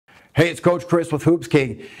Hey, it's Coach Chris with Hoops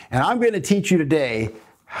King, and I'm going to teach you today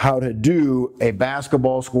how to do a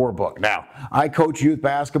basketball scorebook. Now, I coach youth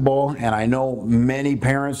basketball, and I know many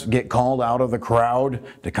parents get called out of the crowd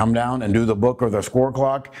to come down and do the book or the score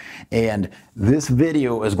clock, and this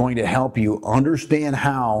video is going to help you understand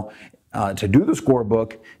how to do the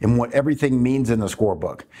scorebook and what everything means in the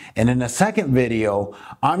scorebook. And in a second video,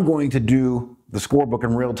 I'm going to do the scorebook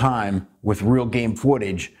in real time with real game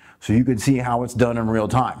footage, so you can see how it's done in real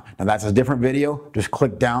time. Now that's a different video. Just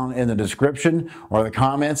click down in the description or the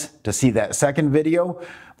comments to see that second video.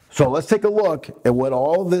 So let's take a look at what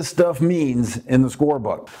all this stuff means in the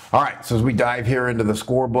scorebook. All right, so as we dive here into the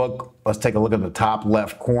scorebook, let's take a look at the top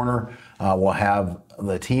left corner. We'll have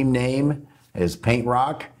the team name is Paint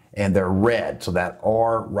Rock, and they're red. So that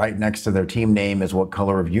R right next to their team name is what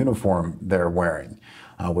color of uniform they're wearing.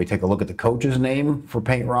 We take a look at the coach's name for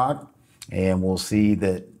Paint Rock, and we'll see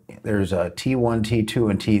that there's a T1,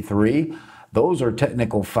 T2, and T3. Those are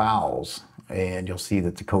technical fouls, and you'll see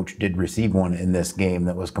that the coach did receive one in this game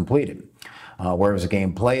that was completed. Where was the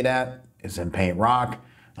game played at is in Paint Rock.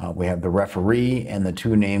 We have the referee and the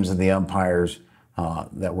two names of the umpires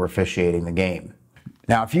that were officiating the game.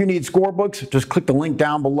 Now, if you need scorebooks, just click the link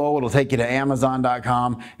down below. It'll take you to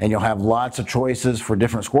Amazon.com, and you'll have lots of choices for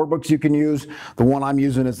different scorebooks you can use. The one I'm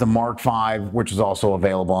using is the Mark V, which is also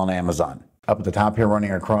available on Amazon. Up at the top here,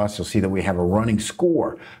 running across, you'll see that we have a running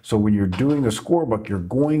score. So when you're doing the scorebook, you're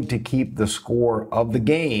going to keep the score of the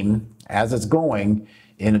game as it's going,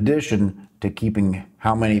 in addition to keeping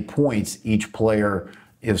how many points each player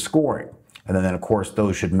is scoring. And then, of course,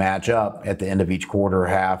 those should match up at the end of each quarter,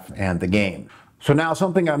 half, and the game. So now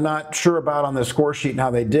something I'm not sure about on the score sheet and how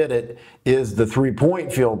they did it is the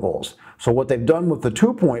 3-point field goals. So what they've done with the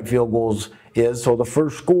 2-point field goals is, so the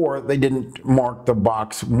first score, they didn't mark the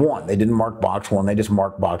box 1. They didn't mark box 1, they just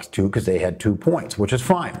marked box 2 because they had 2 points, which is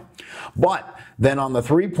fine. But then on the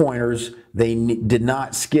 3-pointers, they did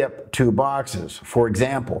not skip 2 boxes. For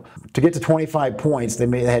example, to get to 25 points, they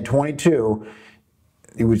had 22.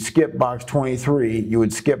 You would skip box 23, you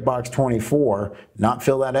would skip box 24, not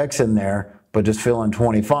fill that X in there, but just fill in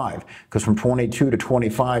 25, because from 22 to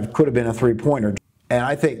 25 could have been a 3-pointer. And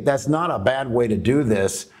I think that's not a bad way to do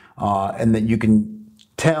this, and that you can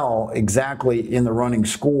tell exactly in the running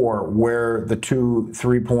score where the 2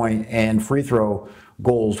 3-point and free throw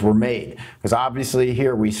goals were made. Because obviously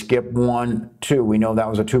here we skip 1, 2, we know that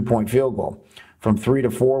was a 2-point field goal. From 3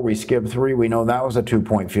 to 4, we skip 3, we know that was a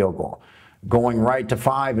 2-point field goal. Going right to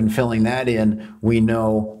 5 and filling that in, we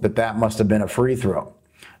know that that must have been a free throw.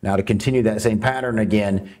 Now, to continue that same pattern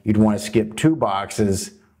again, you'd want to skip 2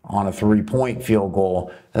 boxes on a 3-point field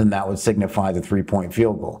goal, and that would signify the 3-point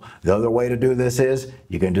field goal. The other way to do this is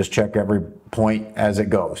you can just check every point as it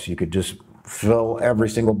goes. You could just fill every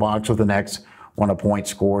single box with an X when a point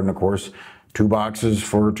scored, and of course, 2 boxes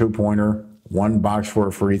for a 2-pointer, 1 box for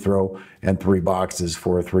a free throw, and 3 boxes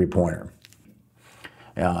for a 3-pointer.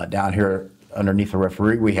 Down here, underneath the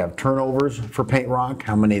referee, we have turnovers for Paint Rock,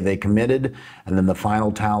 how many they committed, and then the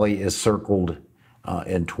final tally is circled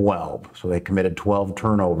in 12. So they committed 12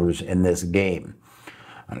 turnovers in this game.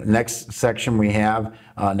 Next section we have,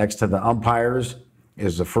 next to the umpires,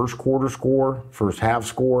 is the first quarter score, first half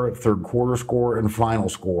score, third quarter score, and final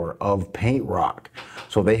score of Paint Rock.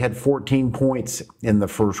 So they had 14 points in the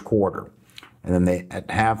first quarter. And then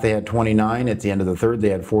at half they had 29, at the end of the third they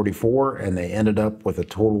had 44, and they ended up with a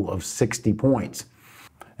total of 60 points.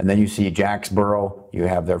 And then you see Jacksboro, you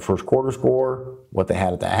have their first quarter score, what they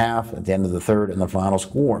had at the half, at the end of the third, and the final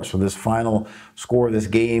score. So this final score of this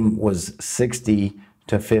game was 60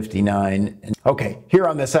 to 59. Okay, here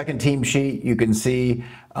on the second team sheet, you can see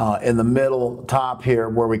in the middle top here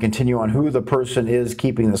where we continue on who the person is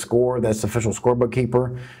keeping the score, that's the official scorebook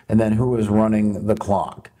keeper, and then who is running the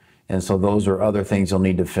clock. And so those are other things you'll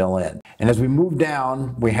need to fill in. And as we move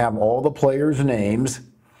down, we have all the players' names,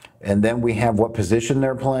 and then we have what position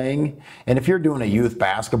they're playing. And if you're doing a youth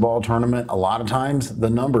basketball tournament, a lot of times the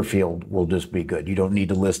number field will just be good. You don't need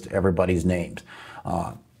to list everybody's names.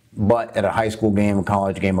 But at a high school game, a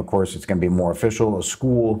college game, of course, it's going to be more official. A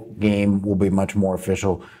school game will be much more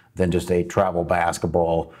official than just a travel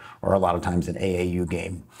basketball or a lot of times an AAU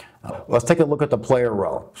game. Let's take a look at the player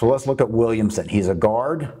row. So let's look at Williamson. He's a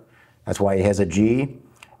guard. That's why he has a G.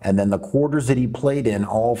 And then the quarters that he played in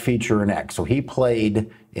all feature an X. So he played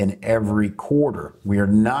in every quarter. We are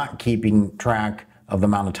not keeping track of the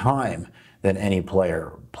amount of time that any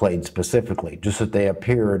player played specifically, just that they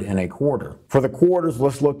appeared in a quarter. For the quarters,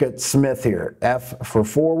 let's look at Smith here. F for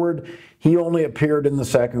forward. He only appeared in the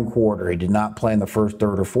second quarter. He did not play in the first,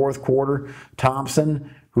 third, or fourth quarter. Thompson,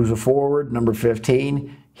 who's a forward, number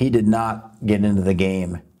 15, he did not get into the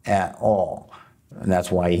game at all. And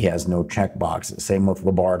that's why he has no check boxes. Same with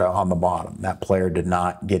Labarda on the bottom. That player did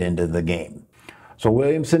not get into the game. So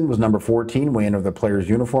Williamson was number 14. We enter the player's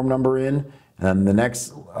uniform number in. And the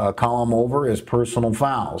next column over is personal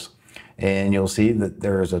fouls. And you'll see that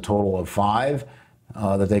there is a total of 5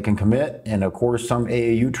 that they can commit. And of course, some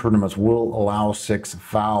AAU tournaments will allow 6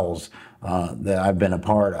 fouls that I've been a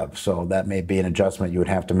part of. So that may be an adjustment you would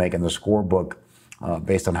have to make in the scorebook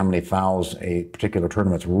based on how many fouls a particular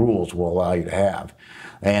tournament's rules will allow you to have.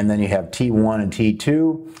 And then you have T1 and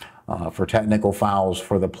T2 for technical fouls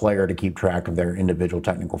for the player to keep track of their individual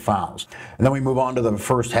technical fouls. And then we move on to the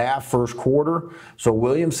first half, first quarter. So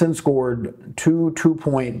Williamson scored 2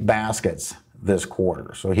 two-point baskets this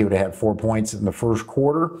quarter. So he would have had 4 points in the first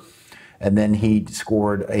quarter, and then he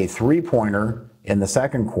scored a 3-pointer in the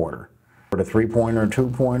second quarter. A 3-pointer, a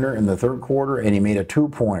 2-pointer in the third quarter, and he made a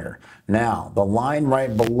 2-pointer. Now, the line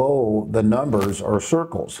right below the numbers are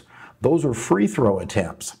circles. Those are free throw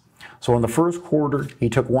attempts. So in the first quarter, he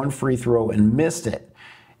took 1 free throw and missed it.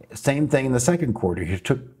 Same thing in the second quarter. He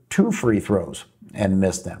took 2 free throws and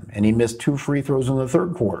missed them. And he missed 2 free throws in the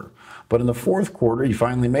third quarter. But in the fourth quarter, he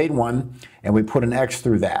finally made one, and we put an X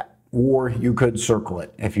through that. Or you could circle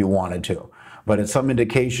it if you wanted to. But it's some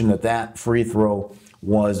indication that that free throw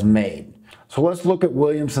was made. So let's look at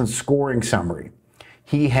Williamson's scoring summary.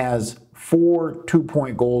 He has 4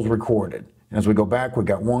 two-point goals recorded. As we go back, we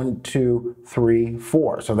got 1, 2, 3,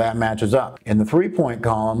 4. So that matches up. In the 3-point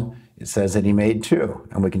column, it says that he made 2.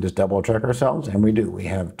 And we can just double check ourselves, and we do. We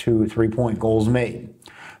have 2 3-point goals made.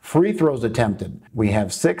 Free throws attempted. We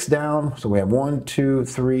have 6 down. So we have 1, 2,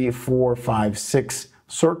 3, 4, 5, 6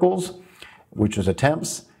 circles, which is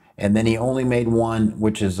attempts. And then he only made 1,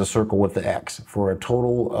 which is the circle with the X, for a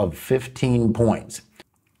total of 15 points.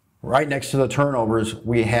 Right next to the turnovers,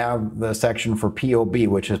 we have the section for POB,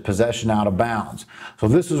 which is possession out of bounds. So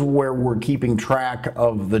this is where we're keeping track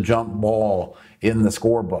of the jump ball in the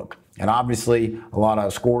scorebook. And obviously, a lot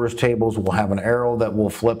of scorers tables will have an arrow that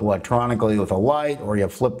will flip electronically with a light, or you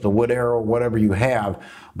flip the wood arrow, whatever you have,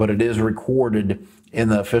 but it is recorded in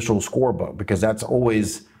the official scorebook because that's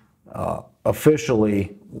always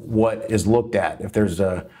officially what is looked at. If there's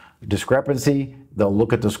a discrepancy, they'll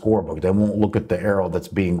look at the scorebook. They won't look at the arrow that's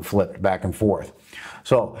being flipped back and forth.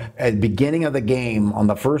 So at the beginning of the game, on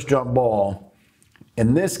the first jump ball,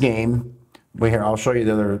 in this game, I'll show you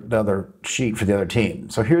the other sheet for the other team.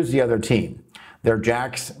 So here's the other team. They're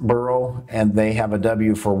Jacksboro, and they have a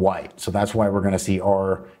W for white. So that's why we're going to see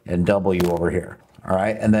R and W over here. All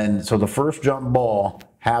right, and then so the first jump ball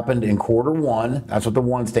happened in quarter 1. That's what the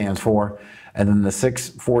 1 stands for. And then the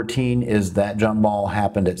 6:14 is that jump ball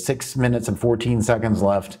happened at 6 minutes and 14 seconds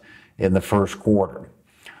left in the first quarter.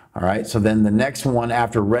 All right, so then the next one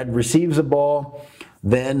after red receives the ball,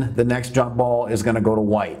 then the next jump ball is going to go to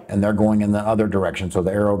white, and they're going in the other direction. So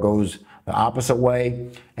the arrow goes the opposite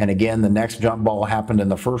way. And again, the next jump ball happened in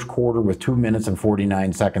the first quarter with 2 minutes and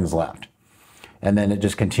 49 seconds left. And then it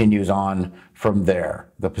just continues on from there,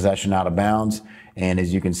 the possession out of bounds. And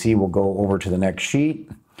as you can see, we'll go over to the next sheet.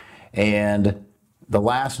 And the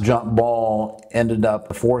last jump ball ended up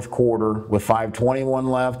the fourth quarter with 5:21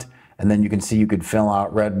 left. And then you can see you could fill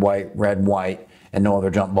out red, white, and no other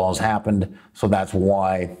jump balls happened. So that's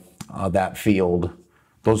why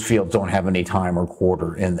those fields don't have any time or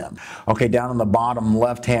quarter in them. Okay, down in the bottom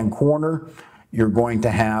left-hand corner, you're going to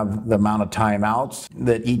have the amount of timeouts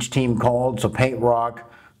that each team called. So Paint Rock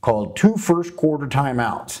called 2 first quarter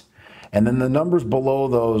timeouts. And then the numbers below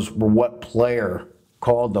those were what player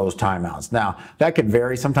called those timeouts. Now, that could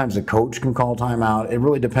vary. Sometimes the coach can call timeout. It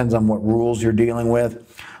really depends on what rules you're dealing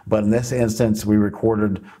with. But in this instance, we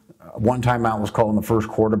recorded 1 timeout was called in the first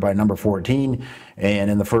quarter by number 14. And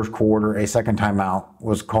in the first quarter, a second timeout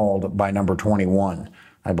was called by number 21.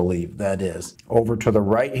 I believe that is. Over to the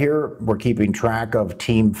right here, we're keeping track of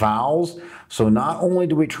team fouls. So not only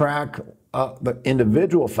do we track the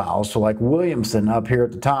individual fouls, so like Williamson up here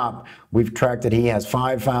at the top, we've tracked that he has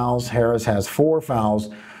 5 fouls, Harris has 4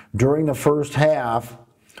 fouls. During the first half,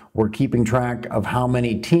 we're keeping track of how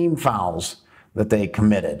many team fouls that they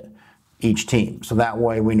committed, each team. So that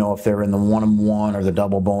way we know if they're in the 1-on-1 or the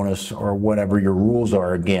double bonus or whatever your rules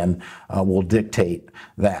are, again, will dictate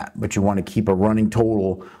that. But you want to keep a running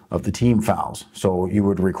total of the team fouls. So you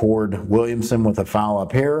would record Williamson with a foul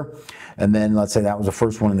up here, and then let's say that was the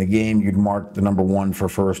first one in the game, you'd mark the number 1 for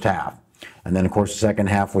first half. And then of course the second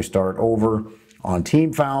half we start over on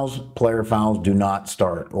team fouls. Player fouls do not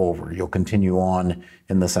start over. You'll continue on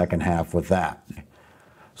in the second half with that.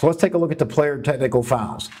 So let's take a look at the player technical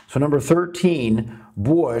fouls. So number 13,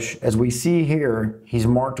 Bush, as we see here, he's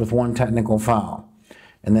marked with 1 technical foul.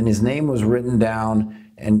 And then his name was written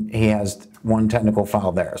down and he has 1 technical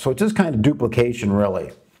foul there. So it's just kind of duplication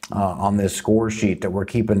really on this score sheet that we're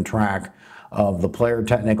keeping track of the player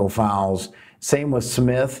technical fouls. Same with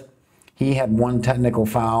Smith. He had 1 technical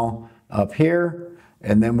foul up here,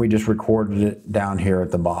 and then we just recorded it down here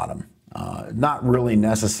at the bottom. Not really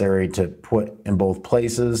necessary to put in both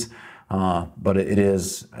places, but it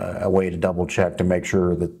is a way to double check to make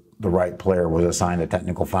sure that the right player was assigned a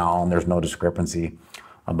technical foul and there's no discrepancy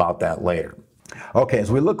about that later. Okay,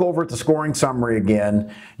 as we look over at the scoring summary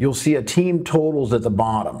again, you'll see a team totals at the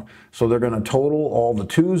bottom. So they're going to total all the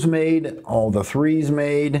 2s made, all the 3s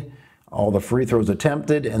made, all the free throws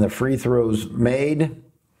attempted, and the free throws made,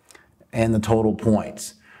 and the total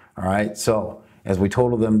points. All right, so as we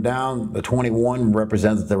total them down, the 21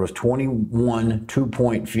 represents that there was 21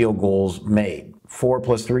 2-point field goals made. 4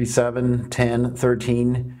 plus 3, 7, 10,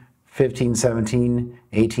 13, 15, 17,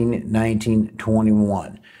 18, 19,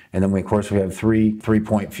 21. And then, of course, we have 3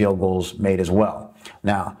 3-point field goals made as well.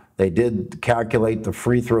 Now, they did calculate the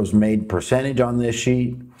free throws made percentage on this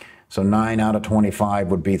sheet. So 9 out of 25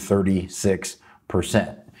 would be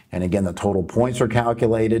 36%. And again, the total points are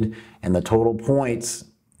calculated, and the total points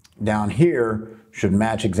down here should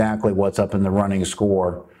match exactly what's up in the running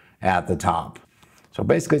score at the top. So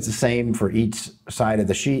basically it's the same for each side of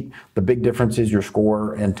the sheet. The big difference is your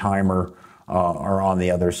scorer and timer are on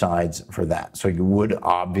the other sides for that. So you would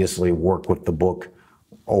obviously work with the book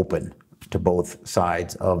open to both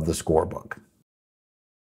sides of the scorebook.